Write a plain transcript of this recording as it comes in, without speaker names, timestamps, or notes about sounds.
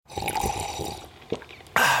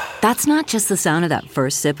That's not just the sound of that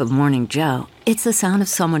first sip of Morning Joe. It's the sound of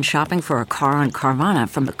someone shopping for a car on Carvana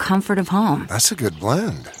from the comfort of home. That's a good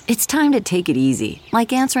blend. It's time to take it easy,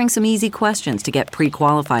 like answering some easy questions to get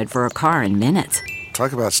pre-qualified for a car in minutes.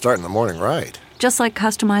 Talk about starting the morning right. Just like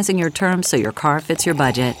customizing your terms so your car fits your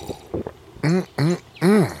budget.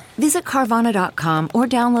 Visit Carvana.com or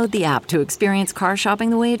download the app to experience car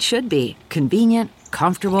shopping the way it should be. Convenient,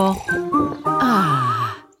 comfortable.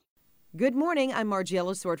 Good morning. I'm Margie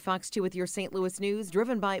Ellisor at Fox 2 with your St. Louis news,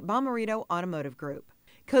 driven by Bomarito Automotive Group.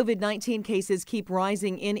 COVID-19 cases keep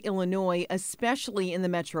rising in Illinois, especially in the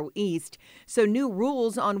Metro East, so new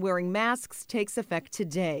rules on wearing masks takes effect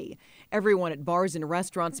today. Everyone at bars and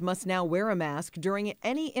restaurants must now wear a mask during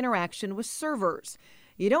any interaction with servers.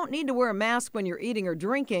 You don't need to wear a mask when you're eating or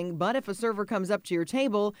drinking, but if a server comes up to your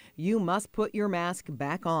table, you must put your mask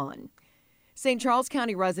back on. St. Charles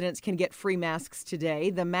County residents can get free masks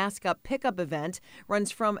today. The Mask Up Pickup event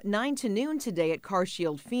runs from 9 to noon today at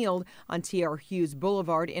CarShield Field on T.R. Hughes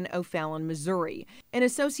Boulevard in O'Fallon, Missouri. An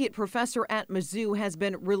associate professor at Mizzou has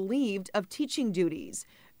been relieved of teaching duties.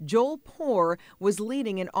 Joel Poor was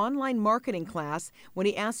leading an online marketing class when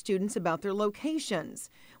he asked students about their locations.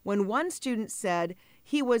 When one student said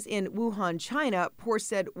he was in Wuhan, China, Poor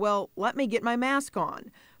said, "Well, let me get my mask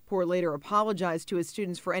on." Poor later apologized to his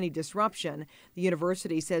students for any disruption. The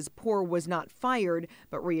university says Poor was not fired,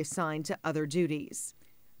 but reassigned to other duties.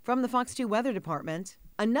 From the Fox 2 Weather Department,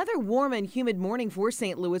 another warm and humid morning for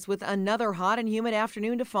St. Louis with another hot and humid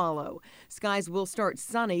afternoon to follow. Skies will start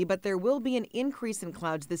sunny, but there will be an increase in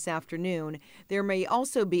clouds this afternoon. There may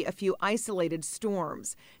also be a few isolated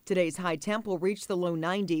storms. Today's high temp will reach the low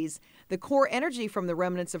 90s. The core energy from the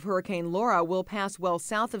remnants of Hurricane Laura will pass well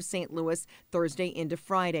south of St. Louis Thursday into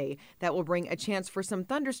Friday. That will bring a chance for some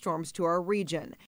thunderstorms to our region.